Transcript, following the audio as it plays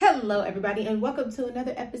Hello, everybody, and welcome to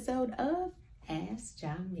another episode of Ask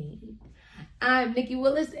Jamie. I'm Nikki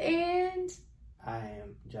Willis, and I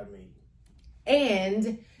am Jamie.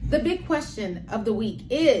 And the big question of the week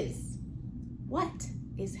is, what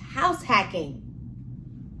is house hacking?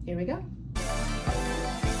 Here we go.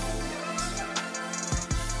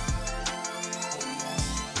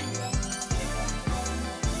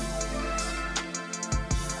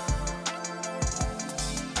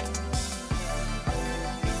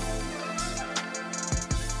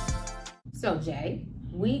 So, Jay,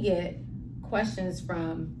 we get questions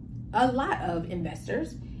from a lot of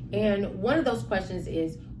investors, and one of those questions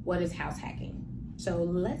is, what is house hacking? So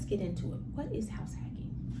let's get into it. What is house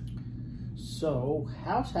hacking? So,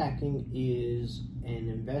 house hacking is an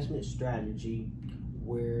investment strategy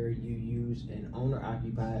where you use an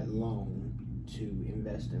owner-occupied loan to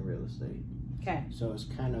invest in real estate. Okay. So it's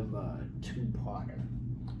kind of a two-parter.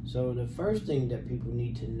 So the first thing that people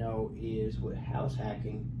need to know is with house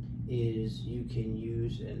hacking is you can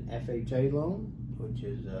use an FHA loan, which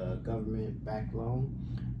is a government-backed loan,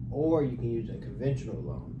 or you can use a conventional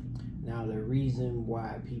loan. Now, the reason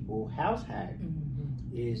why people house hack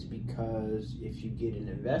is because if you get an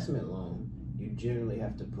investment loan, you generally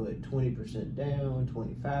have to put 20% down,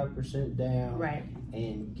 25% down, right,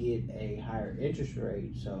 and get a higher interest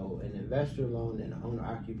rate. So an investor loan and an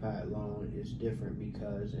owner-occupied loan is different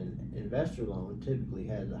because an investor loan typically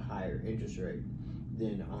has a higher interest rate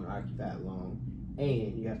than an owner-occupied loan,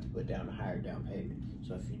 and you have to put down a higher down payment.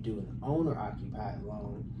 So if you do an owner-occupied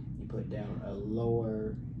loan, you put down a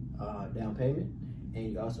lower down payment,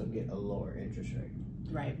 and you also get a lower interest rate.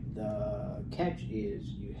 Right. The catch is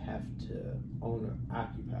you have to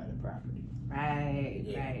owner-occupy the property. Right,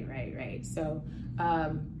 yeah. Right. So,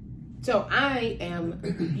 so I am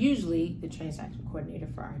usually the transaction coordinator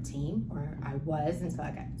for our team, or I was until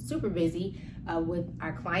I got super busy with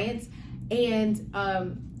our clients. And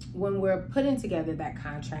when we're putting together that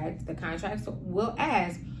contract, the contracts will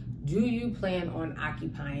ask, do you plan on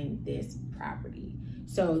occupying this property?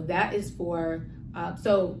 So that is for,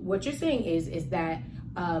 so what you're saying is that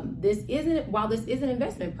while this is an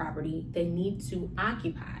investment property, they need to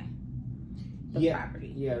occupy the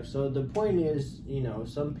property. Yeah, so the point is,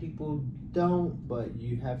 some people don't, but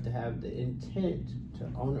you have to have the intent to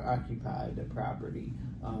owner-occupy the property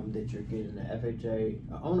that you're getting the FHA,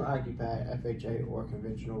 owner-occupied FHA or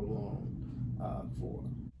conventional loan for.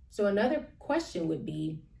 So another question would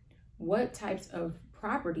be, what types of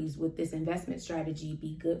properties would this investment strategy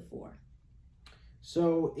be good for?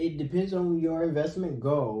 So it depends on your investment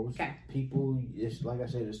goals. Okay. People, it's like I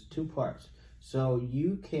said, it's two parts. So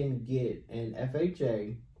you can get an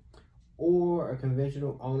FHA or a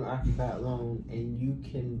conventional owner-occupied loan, and you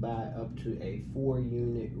can buy up to a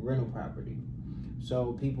 4-unit rental property.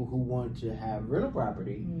 So people who want to have rental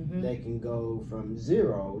property, they can go from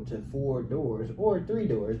 0 to 4 doors or 3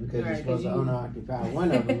 doors because you're supposed to owner-occupy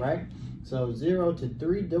one of them, right? So 0 to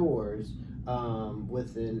 3 doors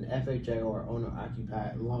with an FHA or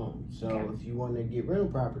owner-occupied loan. So if you want to get rental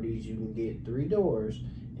properties, you can get 3 doors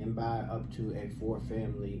and buy up to a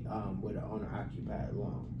 4-family with an owner-occupied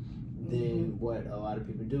loan. Then what a lot of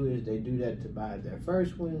people do is they do that to buy their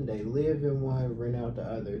first one, they live in one, rent out the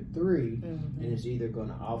other 3, and it's either going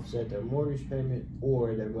to offset their mortgage payment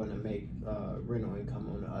or they're going to make rental income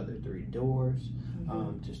on the other 3 doors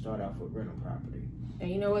to start off with rental property. And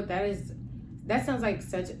you know what, that sounds like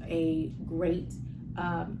such a great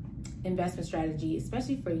investment strategy,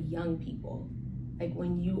 especially for young people. Like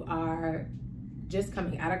when you are just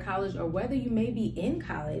coming out of college, or whether you may be in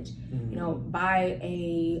college, buy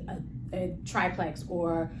a triplex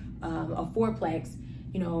or a fourplex,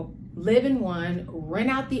 live in one, rent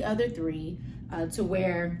out the other 3 to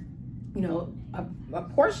where, a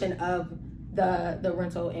portion of the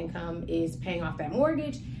rental income is paying off that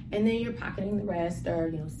mortgage, and then you're pocketing the rest,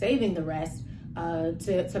 or, saving the rest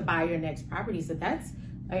to buy your next property. So that's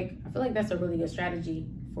I feel like that's a really good strategy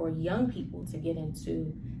for young people to get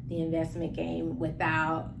into the investment game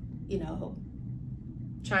without,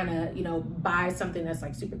 trying to, buy something that's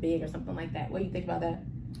like super big or something like that. What do you think about that?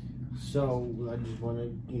 So I just want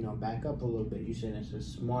to, back up a little bit. You said it's a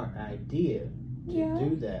smart idea to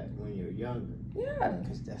do that when you're younger. Yeah.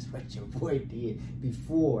 Because that's what your boy did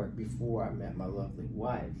before I met my lovely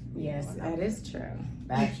wife. Yes, that is true.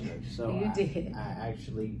 Bachelor. So you did. I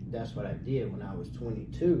actually, that's what I did when I was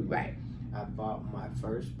 22. Right. I bought my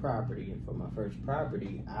first property, and for my first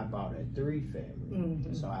property, I bought a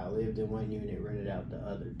 3-family. So I lived in 1 unit, rented out the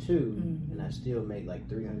other 2, and I still made like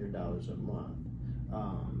 $300 a month.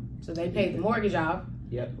 So they paid the mortgage off.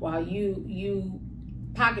 Yep. While you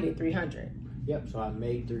pocketed $300. Yep. So I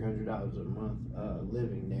made $300 a month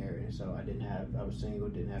living there, and so I was single,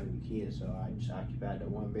 didn't have any kids, so I just occupied the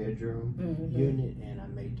 1-bedroom unit, and I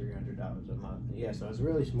made $300 a month. Yeah, so it's a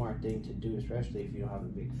really smart thing to do, especially if you don't have a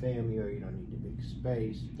big family or you don't need a big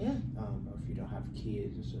space. Yeah. Or if you don't have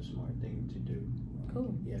kids, it's a smart thing to do.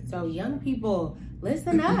 Cool. Yeah. So young people,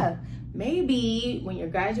 listen up. Maybe when you're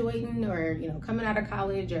graduating or coming out of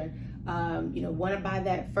college or want to buy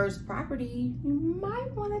that first property, you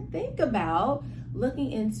might want to think about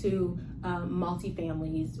looking into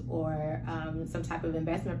multifamilies or some type of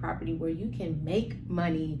investment property where you can make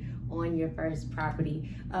money on your first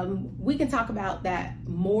property. We can talk about that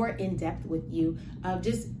more in depth with you.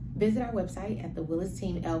 Just visit our website at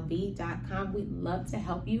thewillisteamlv.com. We'd love to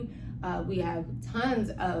help you. We have tons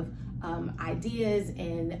of ideas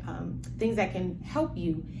and things that can help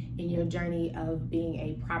you in your journey of being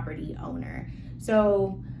a property owner.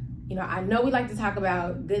 So, I know we like to talk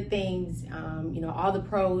about good things, all the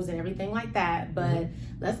pros and everything like that, but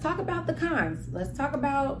let's talk about the cons. Let's talk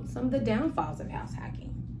about some of the downfalls of house hacking.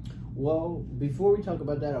 Well, before we talk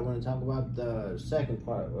about that, I want to talk about the second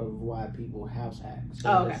part of why people house hack. So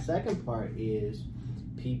okay. The second part is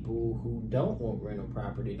people who don't want rental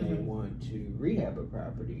property, they want to rehab a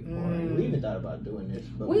property. And we even thought about doing this,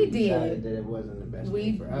 but we decided that it wasn't the best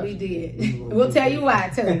thing for us. We did. We'll tell you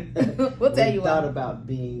why, too. We'll tell you why. We thought about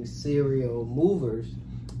being serial movers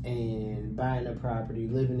and buying a property,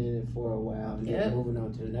 living in it for a while, and then moving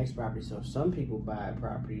on to the next property. So some people buy a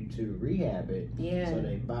property to rehab it. Yeah. So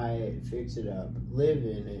they buy it, fix it up, live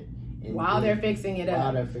in it. And while they're fixing it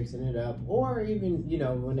up. Or even,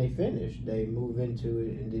 when they finish, they move into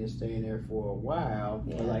it and then stay in there for a while,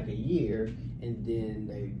 for like a year, and then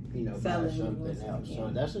they, buy something else. Yeah. So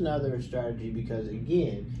that's another strategy because,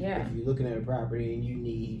 again, if you're looking at a property and you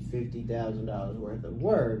need $50,000 worth of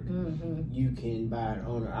work, you can buy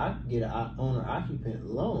get an owner-occupant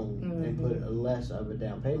loan and put less of a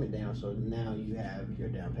down payment down. So now you have your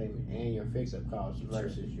down payment and your fix-up costs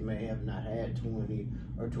versus you may have not had 20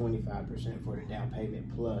 or 25% for the down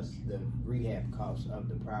payment plus the rehab costs of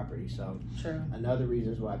the property. So another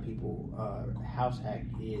reason why people house hack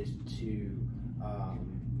is to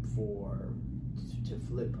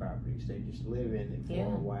flip properties. They just live in it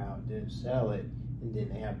for a while, then sell it, and then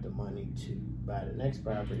they have the money to buy the next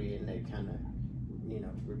property, and they kind of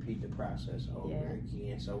repeat the process over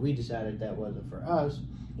again. So we decided that wasn't for us.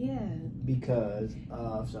 Yeah. Because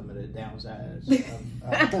of some of the downsides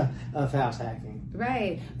of house hacking.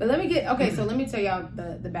 Right. But let me tell y'all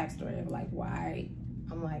the backstory of why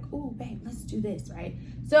I'm like, oh, babe, let's do this, right?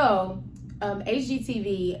 So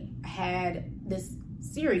HGTV had this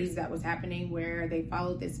series that was happening where they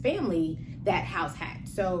followed this family that house hacked.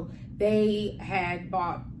 So they had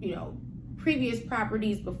bought, previous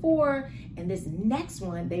properties before, and this next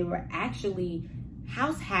one, they were actually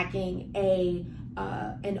house hacking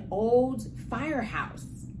an old firehouse.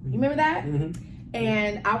 You remember that?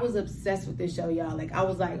 And I was obsessed with this show, y'all. I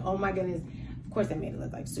was like, oh my goodness. Of course, they made it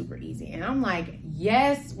look super easy. And I'm like,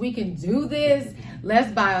 yes, we can do this.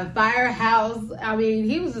 Let's buy a firehouse. I mean,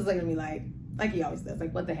 he was just looking at me like he always does.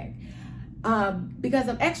 What the heck? Because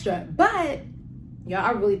I'm extra. But, y'all,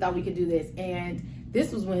 I really thought we could do this. And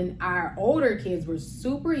this was when our older kids were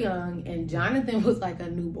super young and Jonathan was like a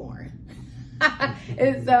newborn.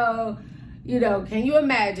 And so, can you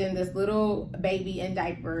imagine this little baby in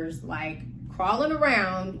diapers, crawling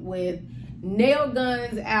around with nail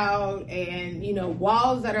guns out and,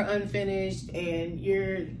 walls that are unfinished and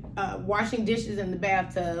you're washing dishes in the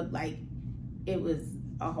bathtub. It was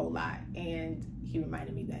a whole lot. And he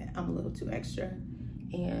reminded me that I'm a little too extra.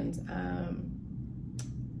 And,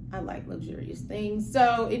 I like luxurious things.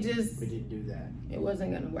 So we didn't do that. It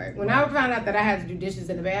wasn't going to work. When I found out that I had to do dishes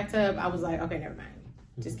in the bathtub, I was like, okay, never mind.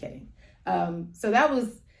 Just kidding. So that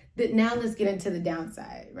was now let's get into the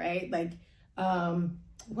downside, right?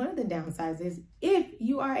 One of the downsides is if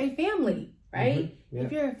you are a family, right?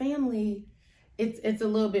 If you're a family, it's a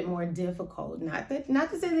little bit more difficult. Not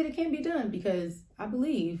to say that it can't be done, because I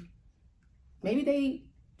believe maybe they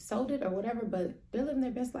sold it or whatever, but they're living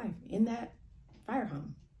their best life in that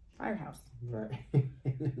firehouse. Right.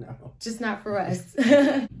 No. Just not for us.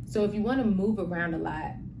 So if you want to move around a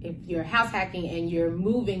lot, if you're house hacking and you're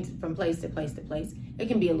moving from place to place to place, it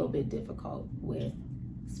can be a little bit difficult with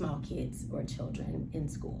small kids or children in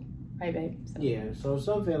school. Right, babe? So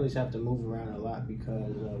some families have to move around a lot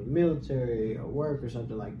because of military or work or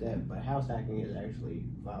something like that, but house hacking is actually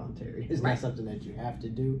voluntary. It's not something that you have to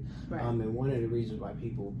do. Right. And one of the reasons why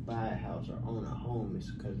people buy a house or own a home is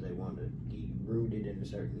because they want to be rooted in a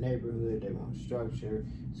certain neighborhood, they want structure.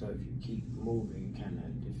 So if you keep moving, it kind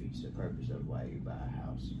of defeats the purpose of why you buy a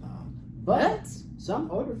house. But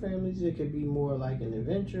some older families, it could be more like an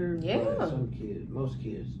adventure. Yeah. But most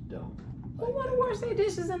kids don't. Who want to wash their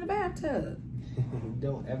dishes in the bathtub?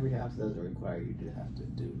 Don't. Every house doesn't require you to have to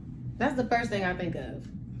do. That's the first thing I think of.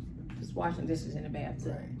 Just washing dishes in the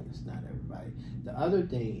bathtub. Right. It's not everybody. The other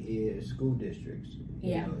thing is school districts.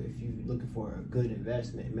 Yeah. You know, if you're looking for a good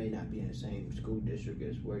investment, it may not be in the same school district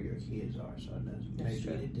as where your kids are. So that's maybe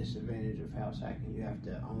true. the disadvantage of house hacking. You have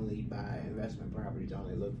to only buy investment properties,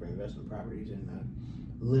 only look for investment properties in a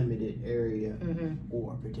limited area,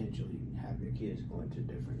 or potentially have your kids going to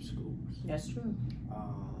different schools. That's true.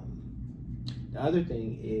 The other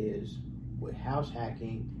thing is with house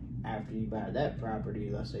hacking, after you buy that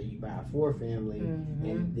property, let's say you buy a 4-family,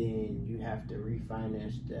 and then you have to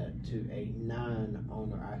refinance that to a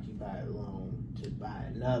non-owner occupied loan to buy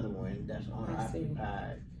another one that's owner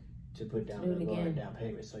occupied to put down a lower down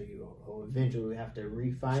payment. So you will eventually have to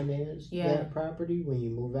refinance that property when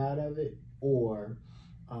you move out of it, or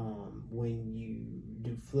when you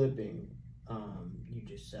do flipping, you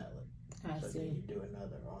just sell it. Then you do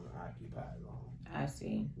another owner occupied loan. I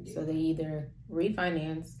see. Yeah. So they either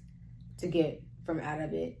refinance to get from out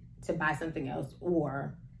of it to buy something else,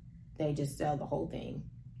 or they just sell the whole thing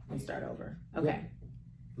and start over. Okay.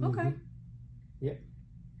 Yep. Okay. Yep.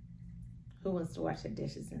 Who wants to wash the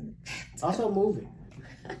dishes in the bathtub? Also moving.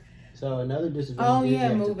 So another disadvantage is you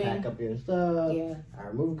have to pack up your stuff. Yeah.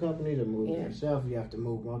 Our moving companies are moving yourself. You have to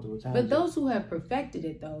move multiple times. But those who have perfected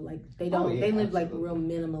it though, like they don't, they live like real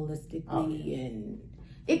minimalistically and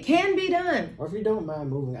it can be done. Or if you don't mind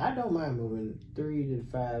moving, I don't mind moving 3 to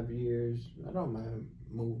 5 years. I don't mind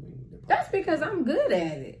moving. That's because I'm good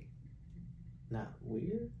at it. Not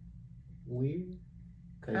weird? Weird?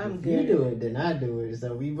 Because if you do it, then I do it.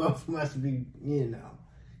 So we both must be, Anyways.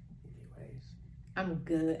 I'm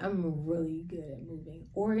good. I'm really good at moving.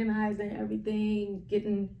 Organizing everything,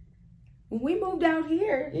 when we moved out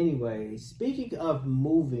here. Anyway, speaking of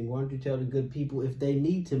moving, why don't you tell the good people if they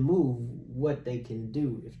need to move, what they can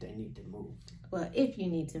do if they need to move? Well, if you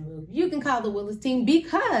need to move, you can call the Willis team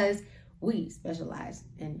because we specialize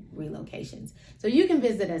in relocations. So you can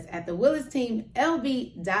visit us at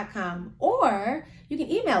thewillisteamlv.com, or you can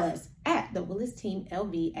email us at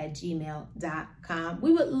thewillisteamlv@gmail.com.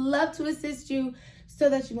 We would love to assist you so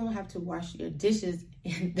that you won't have to wash your dishes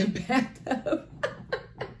in the bathtub.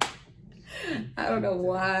 I don't know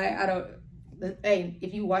why. Hey,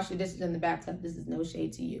 if you wash your dishes in the bathtub, this is no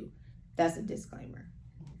shade to you. That's a disclaimer.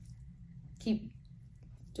 Keep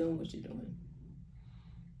doing what you're doing.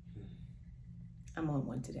 I'm on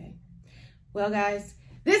one today. Well, guys,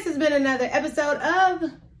 this has been another episode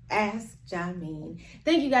of Ask Jameen.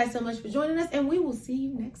 Thank you guys so much for joining us, and we will see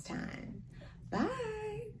you next time.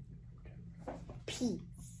 Bye. Peace.